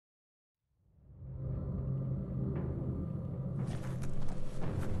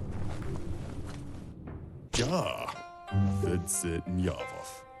Ja, Fedse Njavov,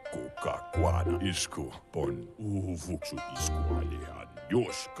 Kukakwana Isku, Pon Uvuksu Isku Alihan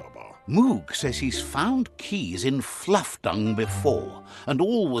Yoskaba. Moog says he's found keys in fluff dung before, and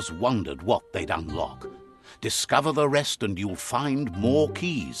always wondered what they'd unlock. Discover the rest and you'll find more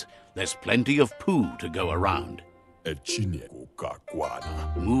keys. There's plenty of poo to go around.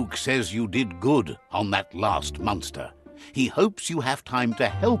 Moog says you did good on that last monster. He hopes you have time to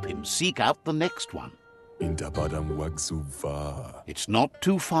help him seek out the next one. It's not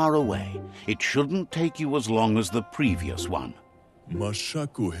too far away. It shouldn't take you as long as the previous one.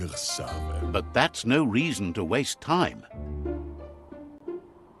 But that's no reason to waste time.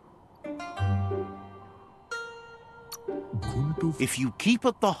 If you keep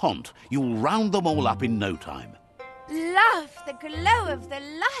at the haunt, you'll round them all up in no time. Love the glow of the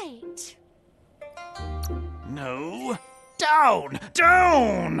light. No. Down!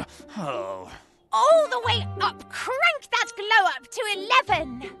 Down! Oh. All the way up. Crank that glow up to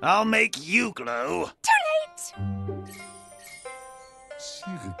 11. I'll make you glow. Too late.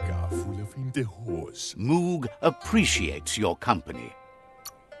 Moog appreciates your company.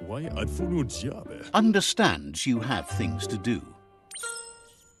 Understands you have things to do.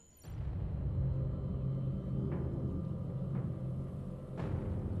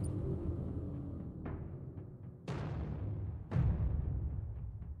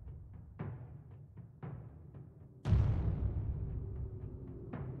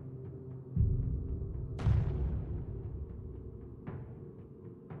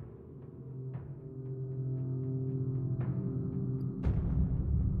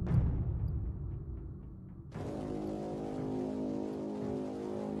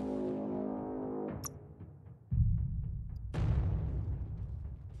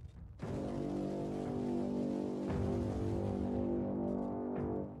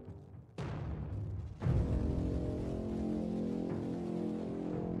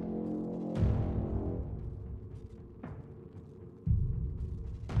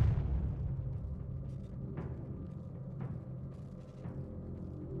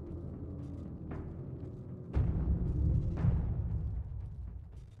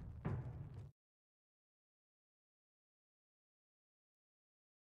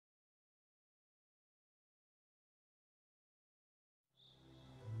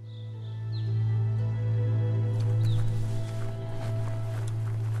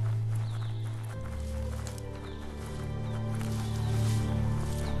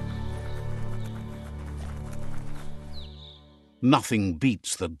 Nothing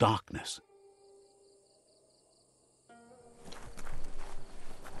beats the darkness.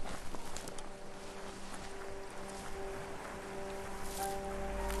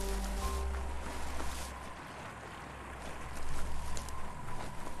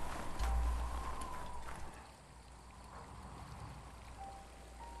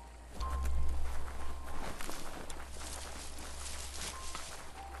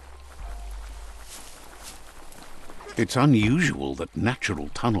 It's unusual that natural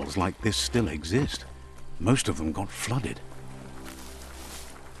tunnels like this still exist. Most of them got flooded.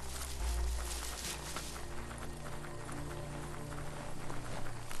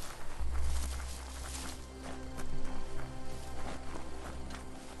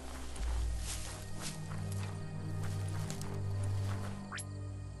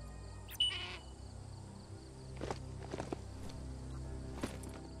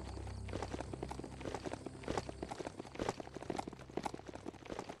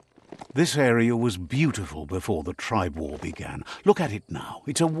 This area was beautiful before the tribe war began. Look at it now.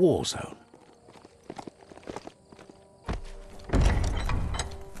 It's a war zone.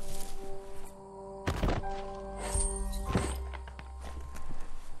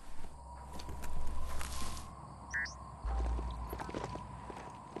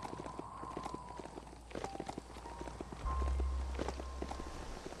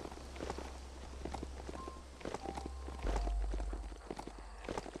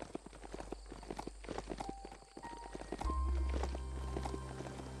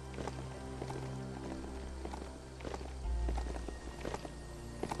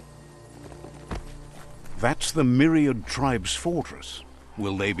 That's the Myriad Tribe's fortress.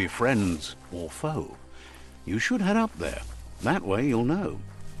 Will they be friends or foe? You should head up there. That way you'll know.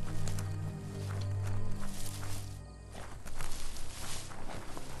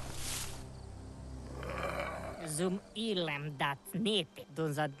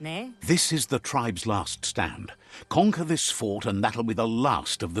 This is the tribe's last stand. Conquer this fort and that'll be the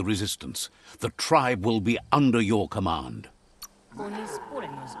last of the resistance. The tribe will be under your command.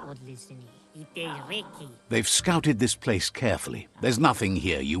 They've scouted this place carefully. There's nothing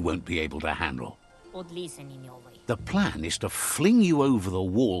here you won't be able to handle. The plan is to fling you over the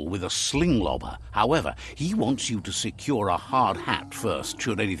wall with a sling lobber. However, he wants you to secure a hard hat first,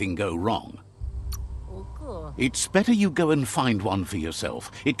 should anything go wrong. It's better you go and find one for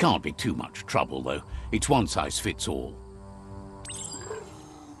yourself. It can't be too much trouble, though. It's one size fits all.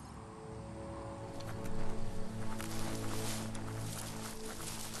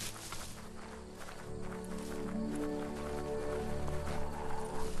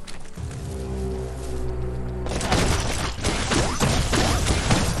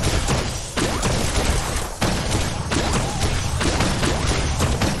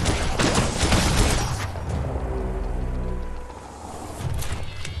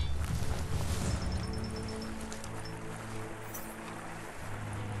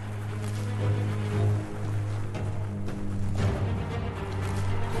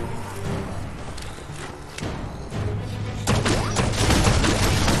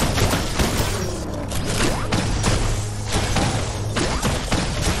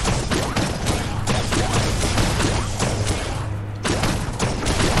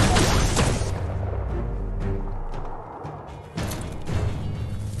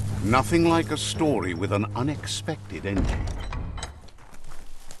 Nothing like a story with an unexpected ending.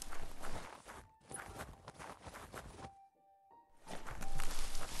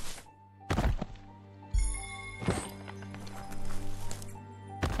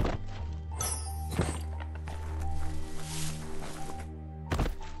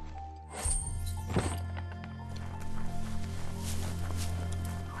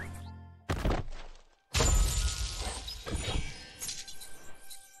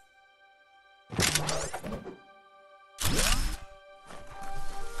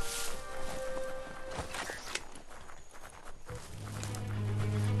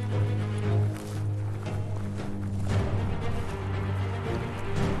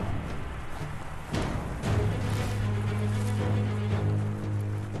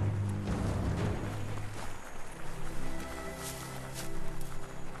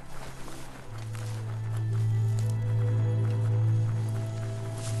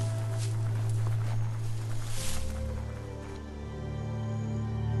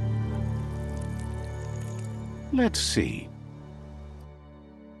 Let's see.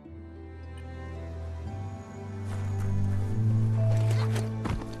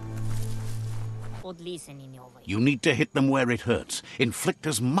 You need to hit them where it hurts. Inflict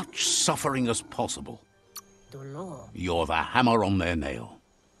as much suffering as possible. You're the hammer on their nail.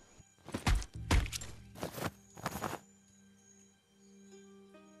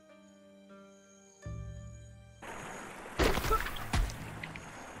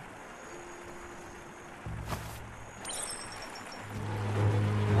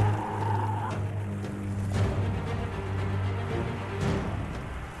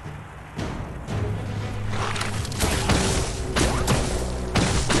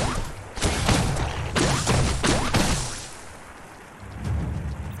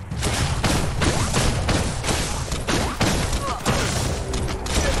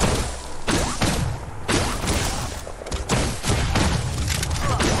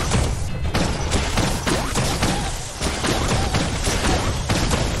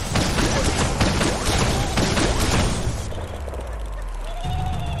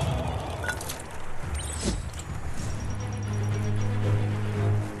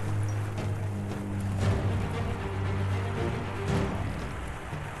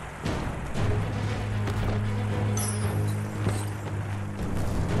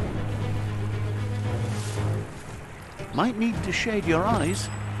 Might need to shade your eyes.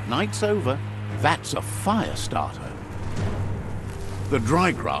 Night's over. That's a fire starter. The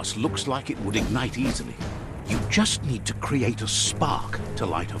dry grass looks like it would ignite easily. You just need to create a spark to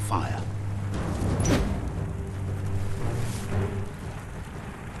light a fire.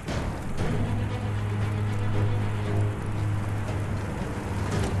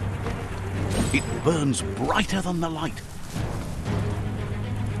 It burns brighter than the light.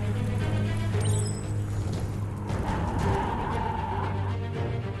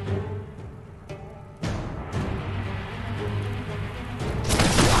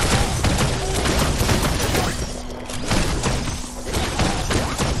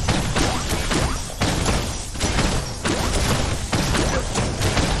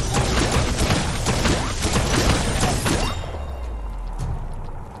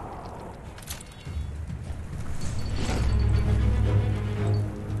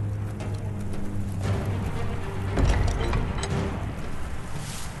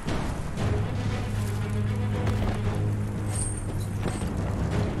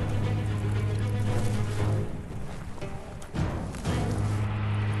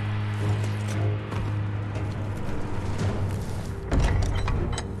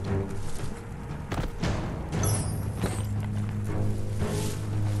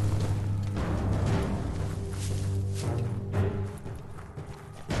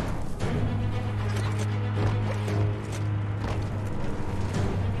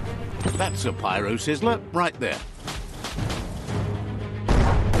 That's a pyro sizzler right there.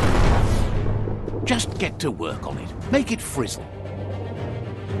 Just get to work on it. Make it frizzle.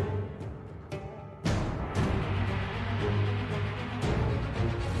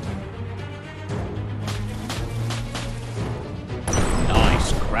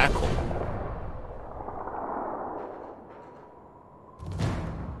 Nice crackle.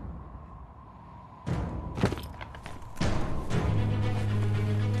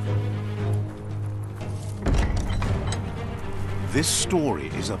 This story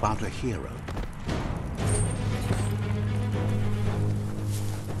is about a hero.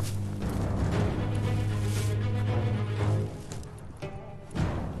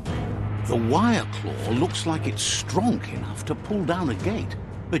 The wire claw looks like it's strong enough to pull down a gate,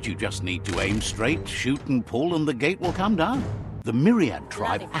 but you just need to aim straight, shoot and pull, and the gate will come down. The Myriad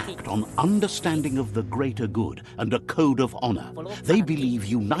tribe act on understanding of the greater good and a code of honor. They believe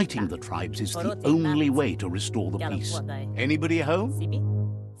uniting the tribes is the only way to restore the peace. Anybody home?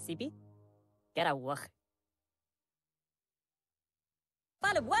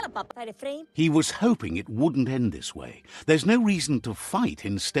 He was hoping it wouldn't end this way. There's no reason to fight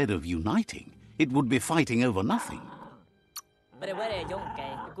instead of uniting. It would be fighting over nothing.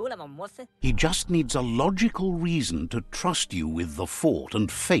 He just needs a logical reason to trust you with the fort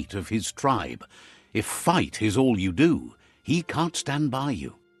and fate of his tribe. If fight is all you do, he can't stand by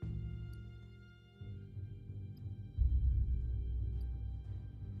you.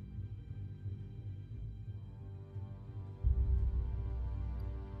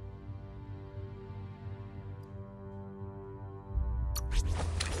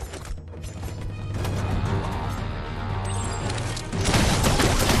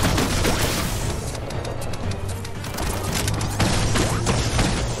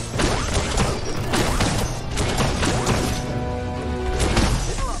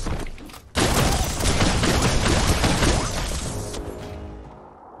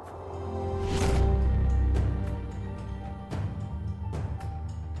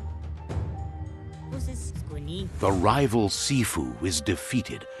 The rival Sifu is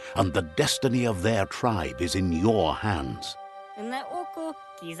defeated, and the destiny of their tribe is in your hands.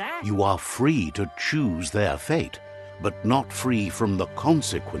 You are free to choose their fate, but not free from the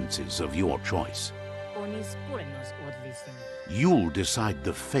consequences of your choice. You'll decide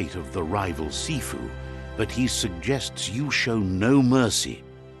the fate of the rival Sifu, but he suggests you show no mercy,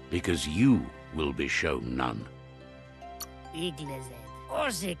 because you will be shown none.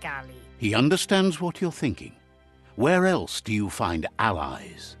 He understands what you're thinking. Where else do you find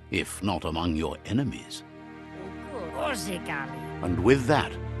allies, if not among your enemies? And with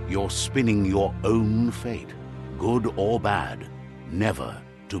that, you're spinning your own fate, good or bad, never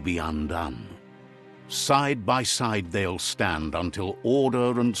to be undone. Side by side they'll stand until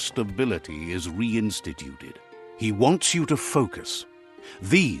order and stability is reinstituted. He wants you to focus.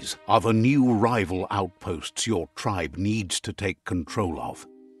 These are the new rival outposts your tribe needs to take control of.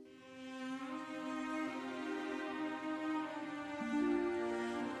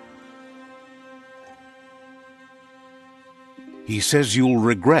 He says you'll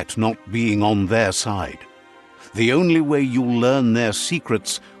regret not being on their side. The only way you'll learn their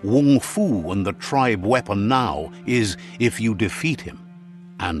secrets, Wung-Fu and the tribe weapon now, is if you defeat him.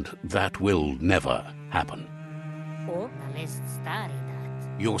 And that will never happen.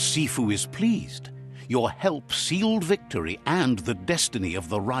 Your Sifu is pleased. Your help sealed victory and the destiny of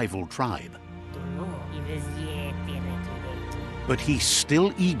the rival tribe. But he's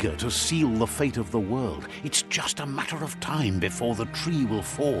still eager to seal the fate of the world. It's just a matter of time before the tree will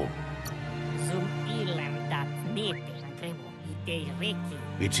fall.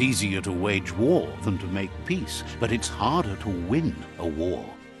 It's easier to wage war than to make peace, but it's harder to win a war.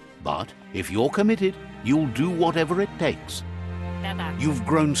 But if you're committed, you'll do whatever it takes. You've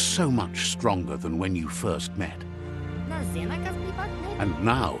grown so much stronger than when you first met. And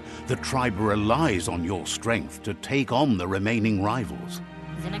now, the tribe relies on your strength to take on the remaining rivals.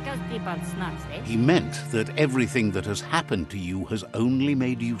 He meant that everything that has happened to you has only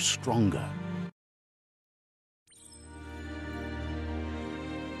made you stronger.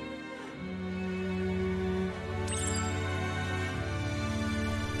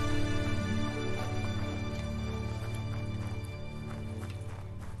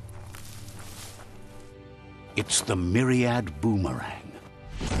 It's the Myriad Boomerang.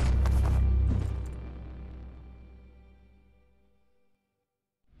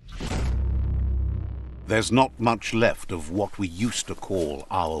 There's not much left of what we used to call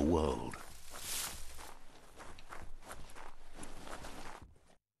our world.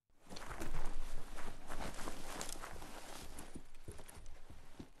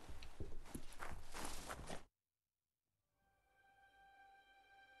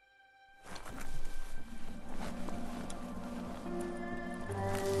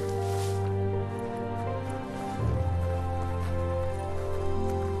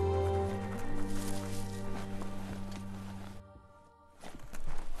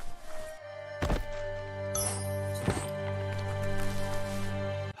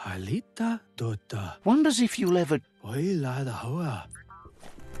 Dota, Dota. Wonders if you'll ever... Oi la da hoa.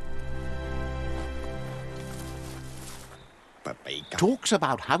 Talks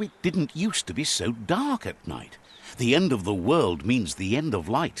about how it didn't used to be so dark at night. The end of the world means the end of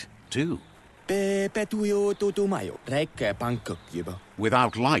light, too.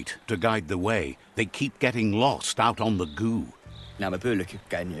 Without light to guide the way, they keep getting lost out on the goo.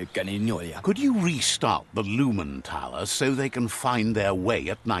 Could you restart the Lumen Tower so they can find their way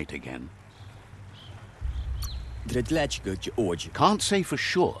at night again? Can't say for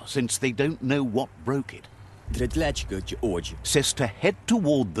sure, since they don't know what broke it. Says to head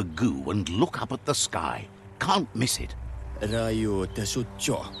toward the goo and look up at the sky. Can't miss it.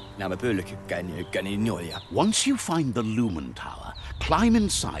 Once you find the Lumen Tower, climb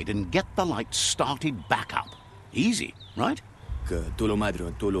inside and get the light started back up. Easy, right?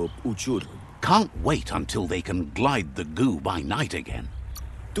 Can't wait until they can glide the goo by night again.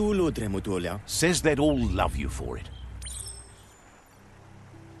 Says they'd all love you for it.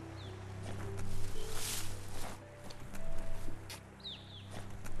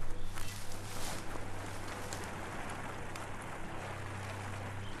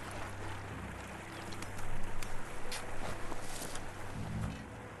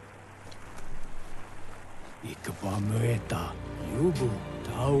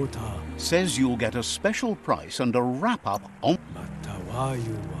 Says you'll get a special price and a wrap-up on...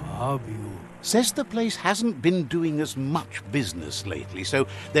 Says the place hasn't been doing as much business lately, so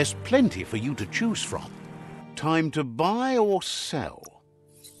there's plenty for you to choose from. Time to buy or sell?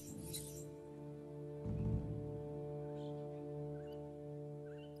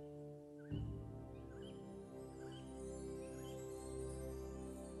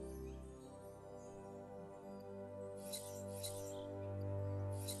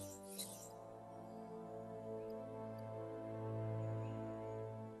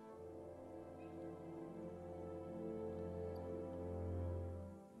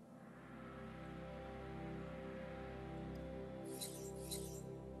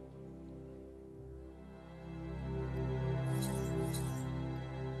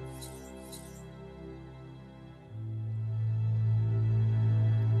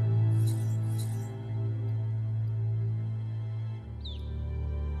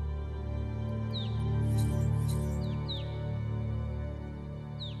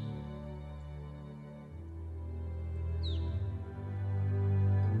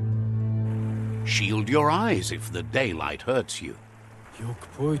 Shield your eyes if the daylight hurts you.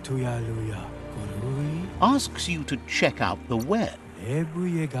 Asks you to check out the web.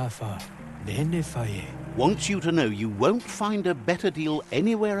 Wants you to know you won't find a better deal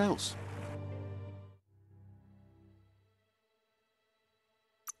anywhere else.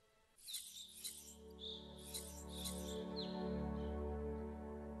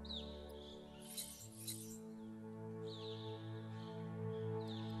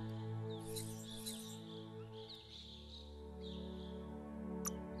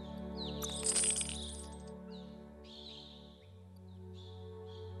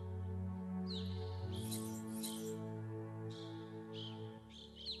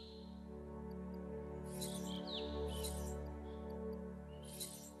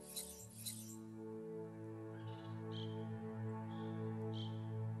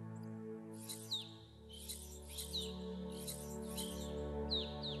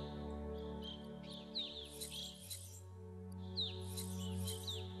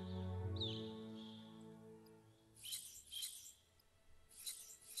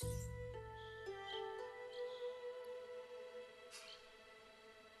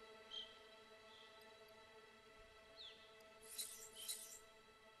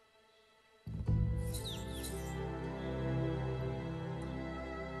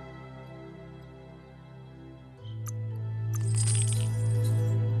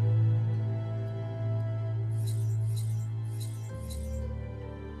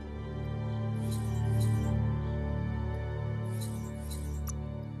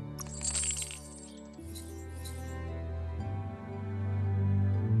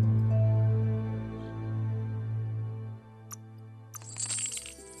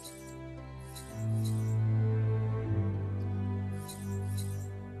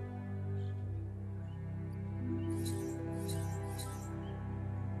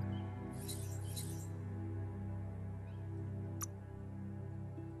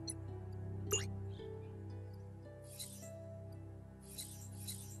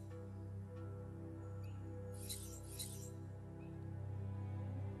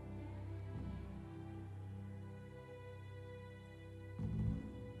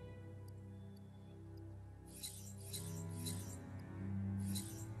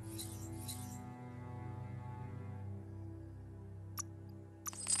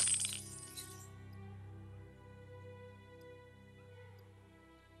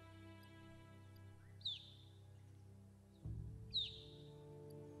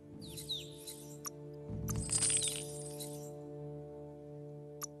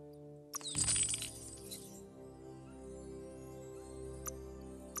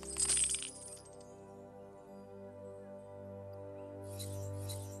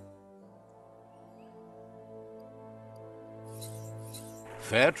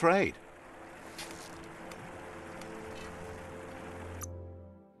 Fair trade.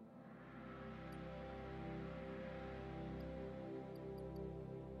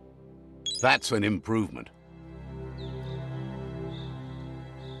 That's an improvement.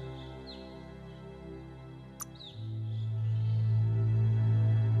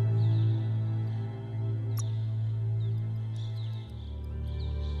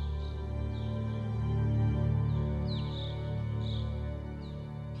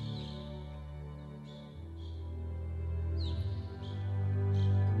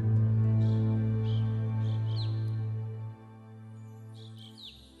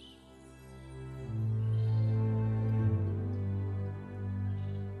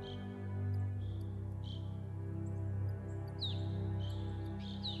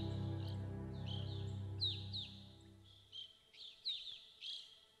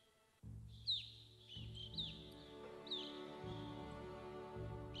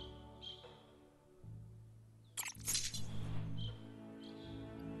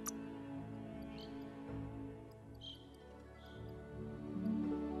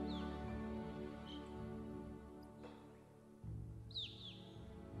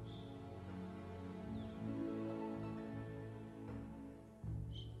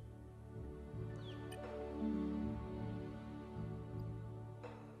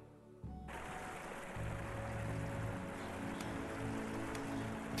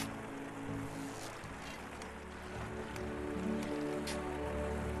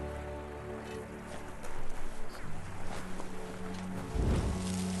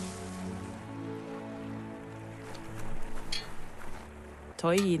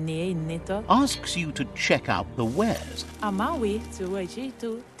 Asks you to check out the wares.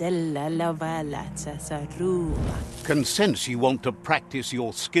 Can sense you want to practice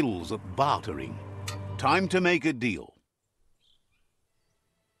your skills at bartering. Time to make a deal.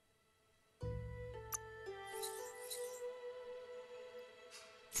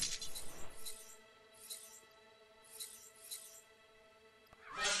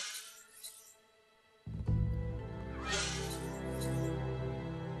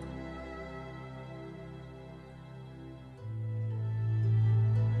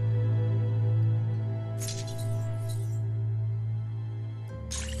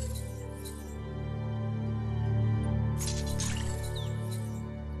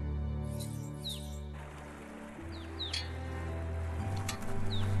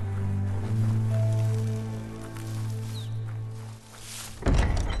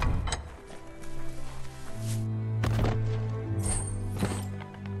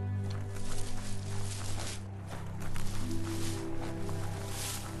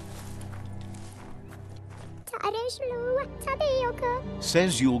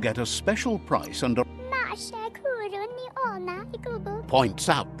 Says you'll get a special price and a... Points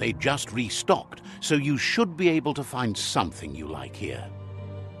out they just restocked, so you should be able to find something you like here.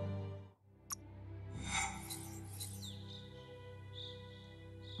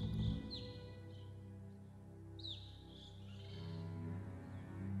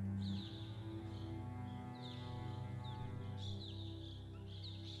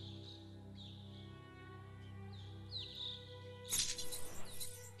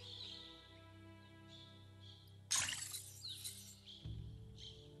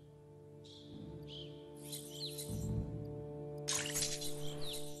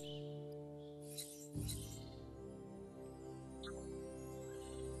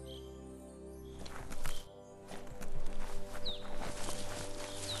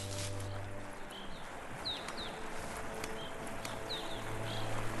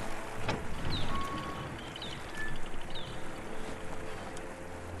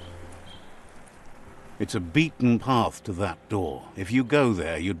 It's a beaten path to that door. If you go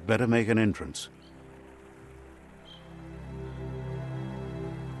there, you'd better make an entrance.